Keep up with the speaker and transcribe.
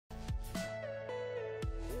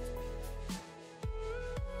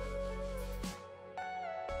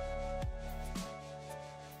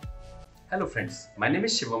Hello friends, my name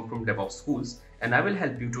is Shivam from DevOps Schools and I will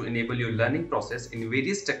help you to enable your learning process in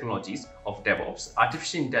various technologies of DevOps,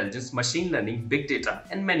 artificial intelligence, machine learning, big data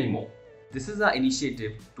and many more. This is our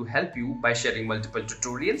initiative to help you by sharing multiple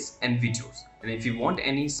tutorials and videos. And if you want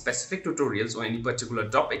any specific tutorials or any particular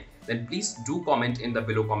topic, then please do comment in the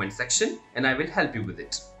below comment section and I will help you with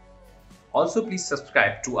it. Also, please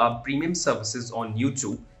subscribe to our premium services on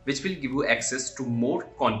YouTube, which will give you access to more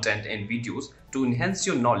content and videos to enhance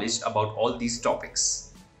your knowledge about all these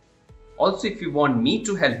topics. Also, if you want me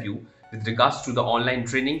to help you with regards to the online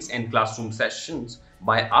trainings and classroom sessions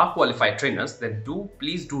by our qualified trainers, then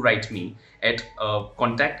please do write me at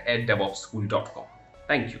contact@devopsschool.com.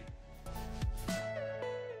 Thank you.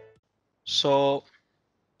 So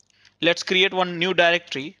let's create one new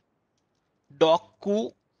directory,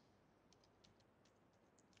 Doku.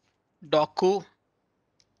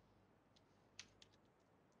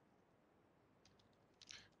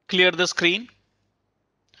 Clear the screen.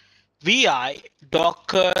 vi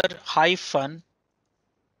docker hyphen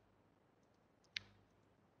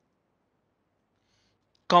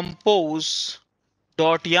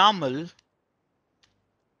compose.yaml.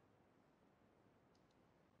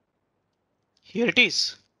 Here it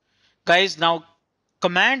is. Guys, now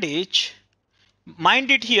command H,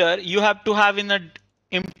 mind it here, you have to have in an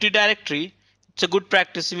empty directory. It's a good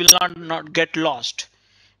practice, you will not get lost.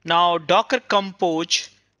 Now docker compose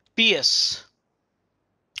ps.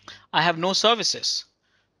 I have no services.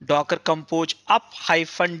 Docker compose up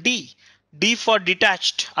hyphen d. D for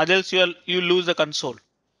detached, otherwise you lose the console.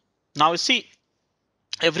 Now see,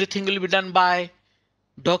 everything will be done by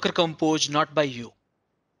Docker compose, not by you.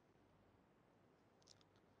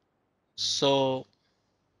 So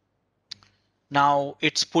now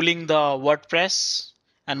it's pulling the WordPress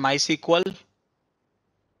and MySQL,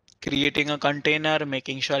 creating a container,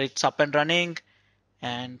 making sure it's up and running,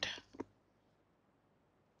 and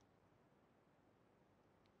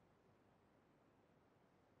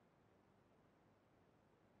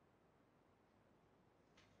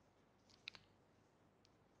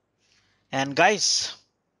guys,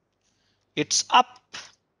 it's up.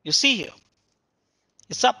 You see here,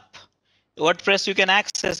 it's up. WordPress you can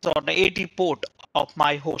access on the 80 port of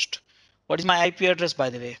my host. What is my IP address, by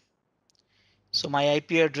the way? So my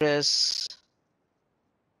IP address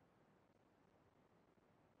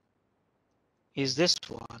is this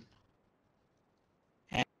one.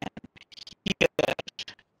 And here I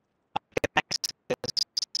can access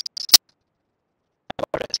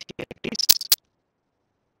WordPress. Here it is.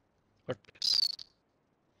 WordPress.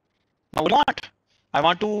 Now what? I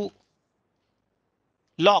want to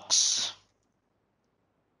logs.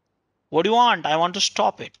 What do you want? I want to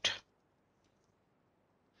stop it.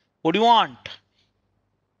 What do you want?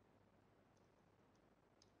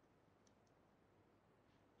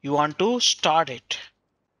 You want to start it.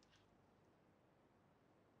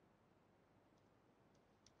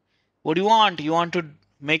 What do you want? You want to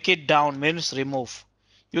make it down, means remove.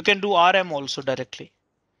 You can do RM also directly.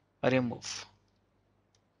 Remove.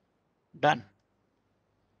 Done.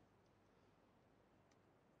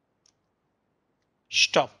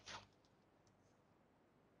 Stop.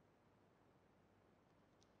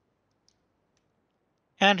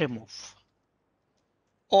 And remove.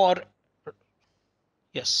 Or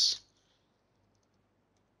yes.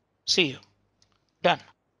 See you. Done.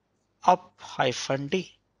 Up hyphen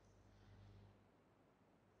D.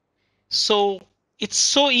 So it's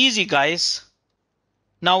so easy, guys.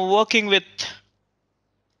 Now working with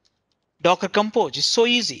Docker Compose is so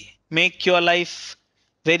easy. Make your life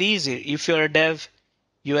very easy. If you're a dev,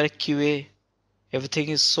 you are a QA, everything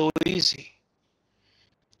is so easy.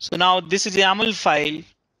 So now this is the YAML file.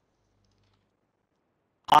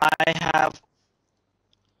 I have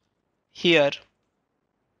here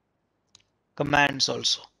commands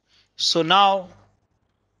also. So now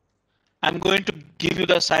I'm going to give you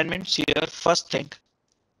the assignments here. First thing,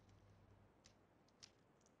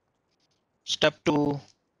 step 2,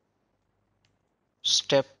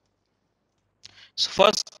 step. So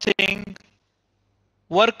first thing,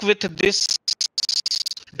 work with this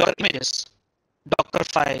Docker images, Docker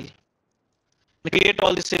file. Create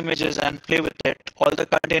all these images and play with it, all the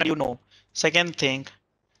container you know. Second thing,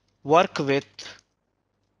 work with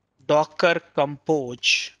Docker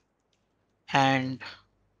Compose and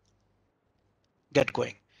get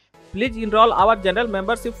going. Please enroll our general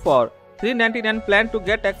membership for $399 plan to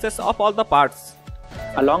get access of all the parts.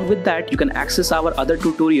 Along with that, you can access our other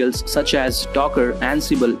tutorials such as Docker,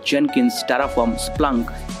 Ansible, Jenkins, Terraform, Splunk,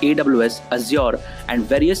 AWS, Azure, and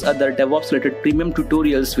various other DevOps related premium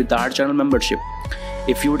tutorials with our channel membership.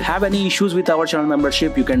 If you would have any issues with our channel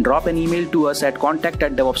membership, you can drop an email to us at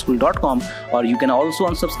contact@devopsschool.com, or you can also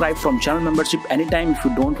unsubscribe from channel membership anytime if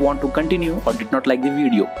you don't want to continue or did not like the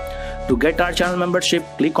video. To get our channel membership,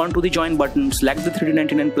 click onto the join button, select the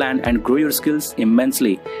 $399 plan and grow your skills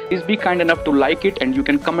immensely. Please be kind enough to like it, and you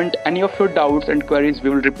can comment any of your doubts and queries. We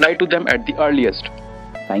will reply to them at the earliest.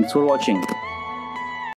 Thanks for watching.